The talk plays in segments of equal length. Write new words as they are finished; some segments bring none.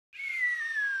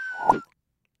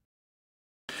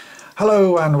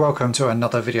Hello and welcome to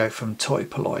another video from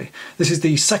toy-polloi. This is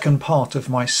the second part of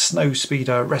my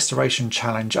Snowspeeder restoration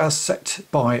challenge as set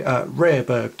by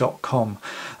Rareburg.com.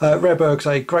 Rareburg's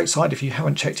a great site. If you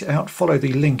haven't checked it out, follow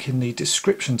the link in the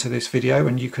description to this video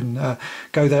and you can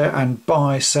go there and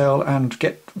buy, sell and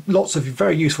get lots of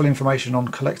very useful information on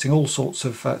collecting all sorts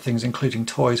of things, including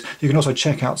toys. You can also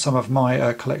check out some of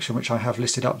my collection, which I have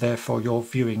listed up there for your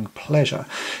viewing pleasure.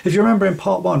 If you remember in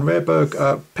part one,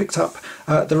 Rareburg picked up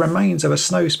the remains of a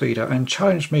Snowspeeder and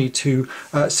challenged me to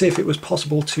see if it was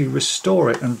possible to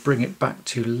restore it and bring it back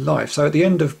to life. So at the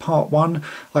end of part one,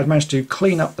 I'd managed to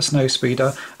clean up the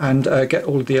Snowspeeder and get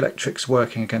all of the electrics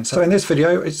working again. So in this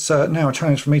video, it's now a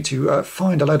challenge for me to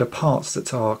find a load of parts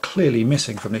that are clearly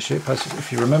missing from this ship. As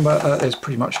if you remember, there's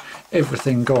pretty much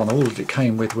everything gone. All that it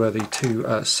came with were the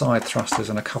two side thrusters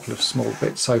and a couple of small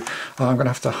bits. So I'm going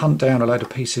to have to hunt down a load of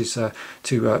pieces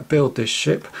to build this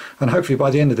ship, and hopefully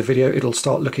by the end of the video it'll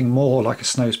start looking more like a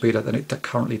Snowspeeder than it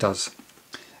currently does.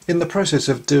 In the process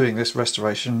of doing this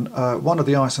restoration, one of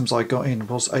the items I got in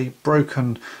was a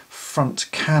broken front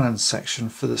cannon section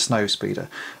for the Snowspeeder.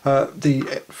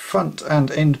 The front and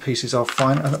end pieces are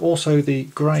fine, and also the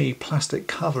grey plastic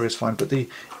cover is fine, but the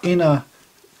inner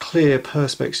clear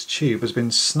perspex tube has been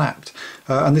snapped,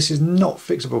 and this is not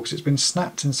fixable because it's been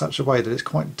snapped in such a way that it's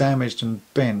quite damaged and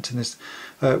bent, and this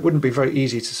wouldn't be very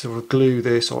easy to sort of glue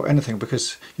this or anything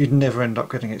because you'd never end up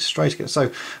getting it straight again.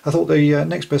 So I thought the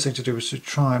next best thing to do was to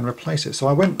try and replace it. So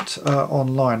I went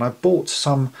online, I bought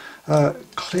some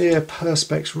clear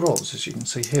perspex rods. As you can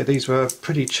see here, these were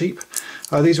pretty cheap.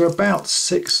 These were about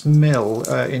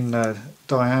 6mm in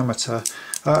diameter,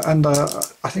 and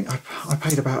I think I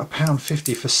paid about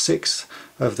 £1.50 for 6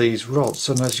 of these rods,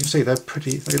 and as you can see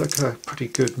they look a pretty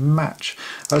good match.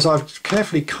 So I've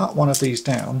carefully cut one of these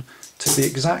down to the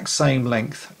exact same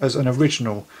length as an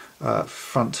original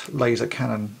front laser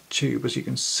cannon tube, as you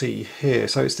can see here,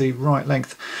 so it's the right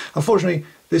length. Unfortunately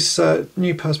this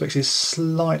new perspex is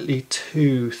slightly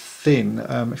too thin.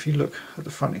 If you look at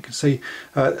the front you can see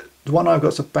the one I've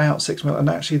got is about 6mm, and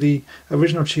actually the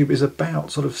original tube is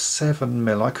about sort of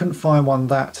 7mm. I couldn't find one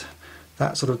that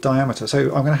sort of diameter, so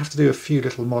I'm going to have to do a few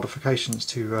little modifications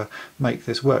to make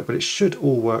this work, but it should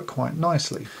all work quite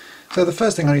nicely. So the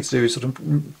first thing I need to do is sort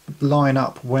of line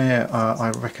up where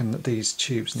I reckon that these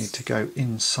tubes need to go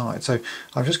inside. So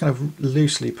I'm just going to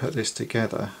loosely put this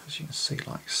together, as you can see,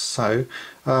 like so.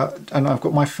 And I've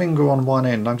got my finger on one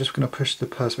end. I'm just going to push the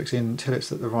perspex in until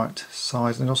it's at the right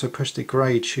size, and also push the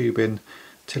grey tube in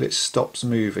till it stops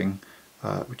moving,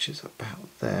 which is about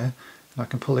there. And I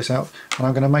can pull this out, and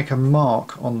I'm going to make a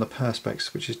mark on the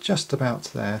perspex, which is just about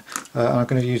there. And I'm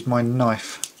going to use my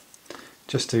knife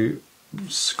just to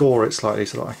score it slightly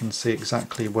so that I can see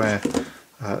exactly where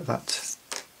that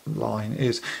line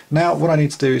is. Now what I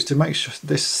need to do is to make sure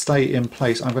this stay in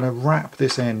place, I'm going to wrap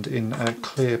this end in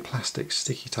clear plastic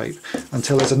sticky tape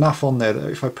until there's enough on there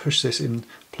that if I push this in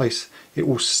place it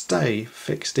will stay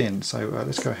fixed in. So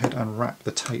let's go ahead and wrap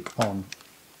the tape on.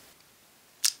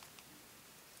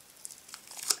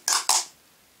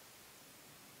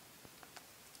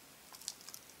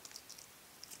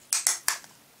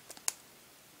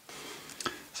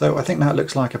 So I think that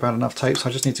looks like about enough tape, so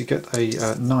I just need to get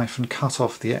a knife and cut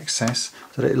off the excess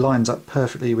so that it lines up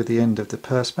perfectly with the end of the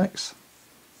perspex.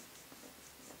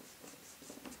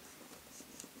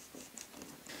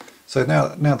 So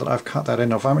now that I've cut that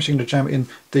end off, I'm actually going to jam it in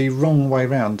the wrong way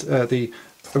round. The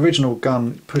original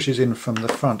gun pushes in from the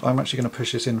front. I'm actually going to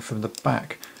push this in from the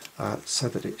back so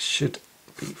that it should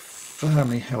be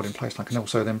firmly held in place. I can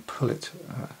also then pull it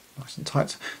nice and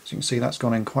tight. As you can see, that's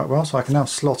gone in quite well, so I can now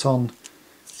slot on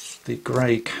the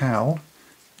grey cowl.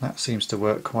 That seems to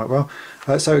work quite well.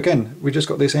 So again, we just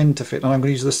got this end to fit, and I'm going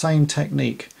to use the same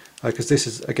technique because this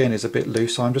is again a bit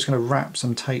loose, so I'm just going to wrap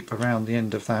some tape around the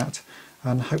end of that,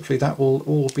 and hopefully that will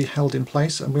all be held in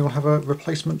place and we will have a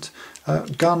replacement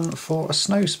gun for a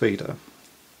Snowspeeder.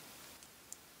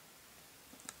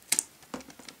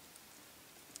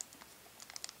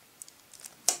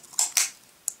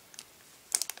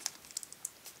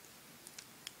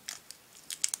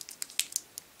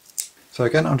 So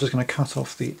again, I'm just going to cut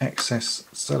off the excess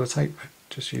sellotape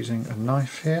just using a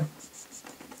knife here.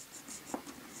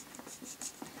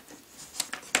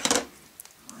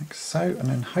 Like so, and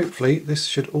then hopefully this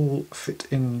should all fit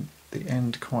in the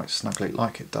end quite snugly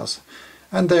like it does.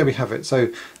 And there we have it. So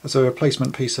there's a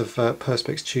replacement piece of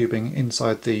perspex tubing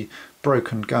inside the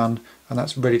broken gun, and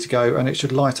that's ready to go, and it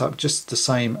should light up just the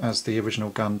same as the original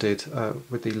gun did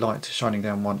with the light shining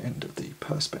down one end of the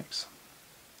perspex.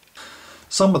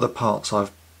 Some of the parts I've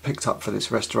picked up for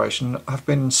this restoration have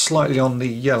been slightly on the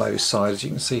yellow side. As you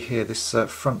can see here, this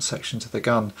front section to the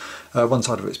gun, one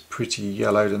side of it's pretty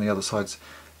yellowed and the other side's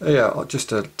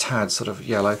just a tad sort of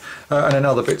yellow, and then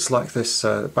other bits like this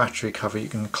battery cover, you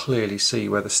can clearly see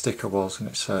where the sticker was, and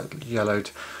it's yellowed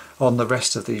on the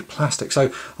rest of the plastic.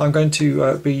 So I'm going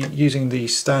to be using the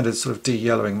standard sort of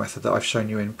de-yellowing method that I've shown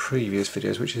you in previous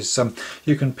videos, which is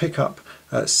you can pick up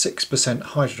 6%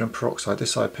 hydrogen peroxide.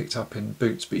 This I picked up in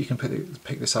Boots, but you can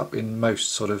pick this up in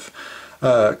most sort of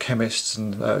chemists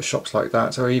and shops like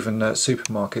that, or even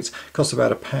supermarkets. It costs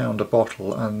about £1 a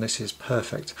bottle, and this is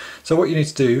perfect. So what you need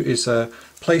to do is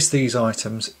place these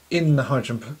items in the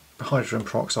hydrogen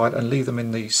peroxide and leave them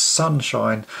in the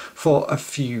sunshine for a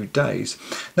few days.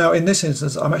 Now in this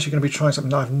instance I'm actually going to be trying something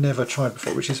that I've never tried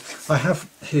before, which is I have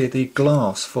here the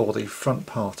glass for the front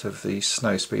part of the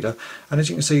Snowspeeder, and as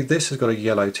you can see this has got a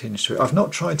yellow tinge to it. I've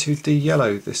not tried to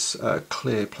de-yellow this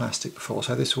clear plastic before,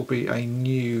 so this will be a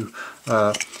new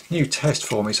test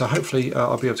for me, so hopefully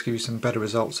I'll be able to give you some better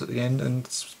results at the end and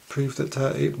prove that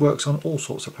it works on all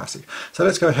sorts of plastic. So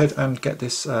let's go ahead and get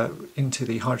this into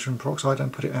the hydrogen peroxide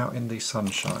and put it out in the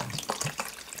sunshine.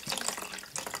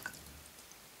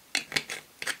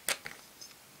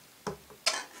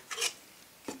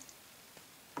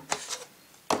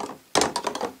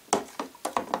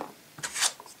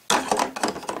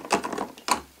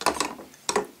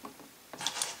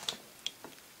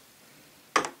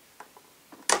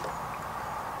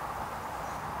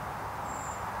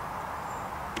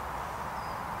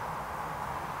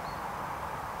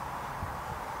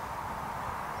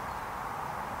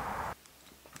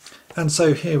 And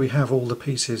so here we have all the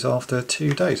pieces after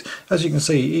 2 days. As you can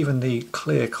see, even the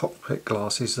clear cockpit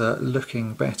glass is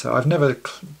looking better. I've never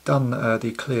done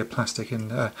the clear plastic in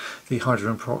the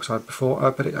hydrogen peroxide before,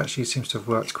 but it actually seems to have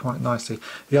worked quite nicely.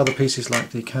 The other pieces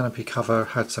like the canopy cover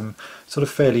had some sort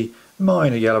of fairly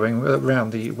minor yellowing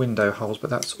around the window holes, but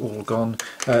that's all gone.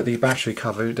 The battery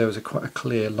cover, there was quite a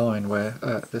clear line where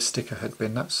the sticker had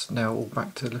been. That's now all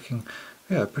back to looking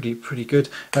pretty good,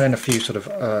 and then a few sort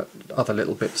of other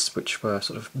little bits which were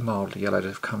sort of mildly yellowed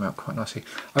have come out quite nicely.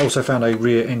 I also found a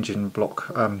rear engine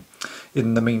block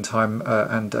in the meantime,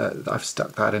 and I've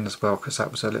stuck that in as well because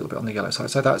that was a little bit on the yellow side,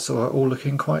 so that's all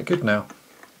looking quite good now.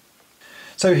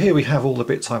 So here we have all the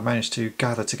bits I've managed to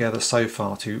gather together so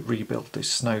far to rebuild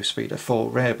this Snowspeeder for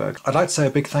Rareburg. I'd like to say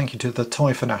a big thank you to the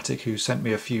toy fanatic who sent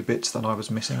me a few bits that I was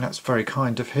missing. That's very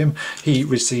kind of him. He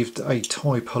received a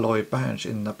toy-polloi badge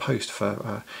in the post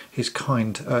for his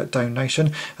kind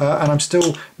donation, and I'm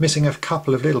still missing a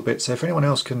couple of little bits, so if anyone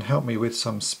else can help me with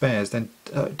some spares then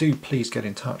do please get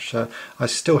in touch. I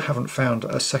still haven't found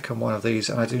a second one of these,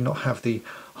 and I do not have the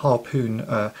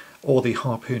harpoon or the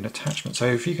harpoon attachment, so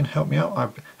if you can help me out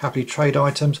I'm happy to trade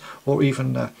items or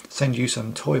even send you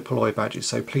some toy-polloi badges,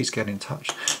 so please get in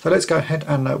touch. So let's go ahead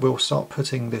and we'll start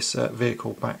putting this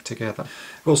vehicle back together.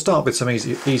 We'll start with some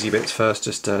easy bits first,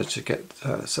 just to get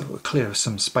sort of clear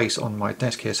some space on my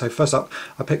desk here. So first up,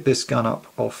 I picked this gun up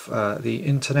off the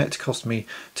internet. It cost me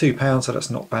 £2, so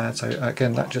that's not bad. So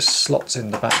again, that just slots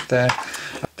in the back there.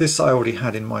 This I already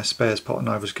had in my spares pot, and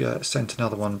I was sent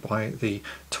another one by the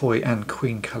Toy and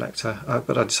Queen collector,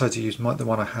 but I decided to use the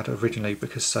one I had originally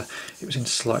because it was in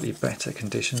slightly better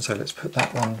condition. So let's put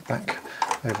that one back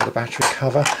over the battery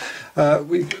cover.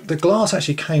 The glass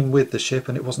actually came with the ship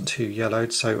and it wasn't too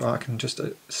yellowed, so I can just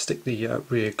stick the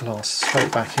rear glass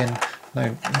straight back in.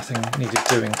 Nothing needed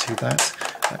doing to that.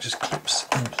 That just clips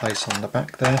in place on the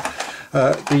back there.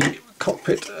 The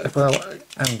cockpit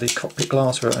and the cockpit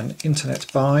glass were an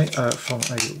internet buy from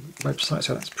a website,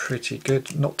 so that's pretty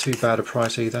good. Not too bad a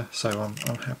price either, so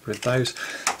I'm happy with those.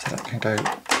 So that can go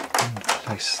in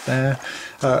place there.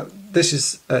 This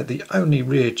is the only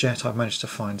rear jet I've managed to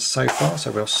find so far,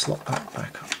 so we'll slot that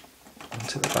back up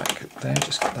into the back there,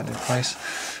 just get that in place.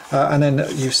 And then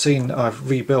you've seen I've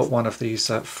rebuilt one of these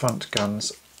front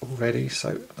guns already,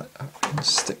 so I can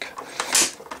stick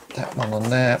that one on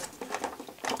there.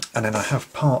 And then I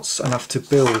have parts enough to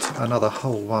build another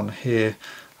whole one here,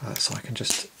 so I can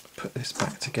just put this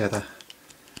back together.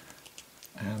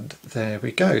 And there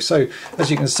we go. So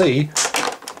as you can see,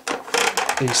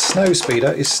 the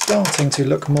Snowspeeder is starting to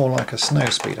look more like a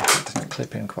Snowspeeder. It didn't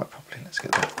clip in quite properly. Let's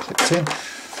get that clipped in.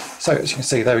 So as you can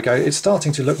see, there we go. It's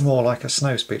starting to look more like a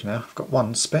Snowspeeder now. I've got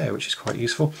one spare, which is quite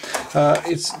useful.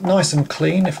 It's nice and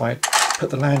clean. If I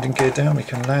put the landing gear down, we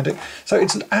can land it. So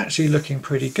it's actually looking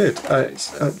pretty good.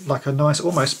 It's like a nice,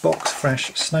 almost box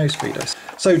fresh Snowspeeder.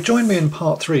 So join me in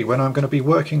part 3 when I'm going to be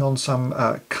working on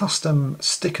some custom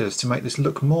stickers to make this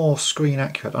look more screen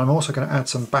accurate. I'm also going to add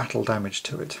some battle damage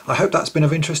to it. I hope that's been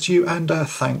of interest to you, and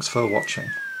thanks for watching.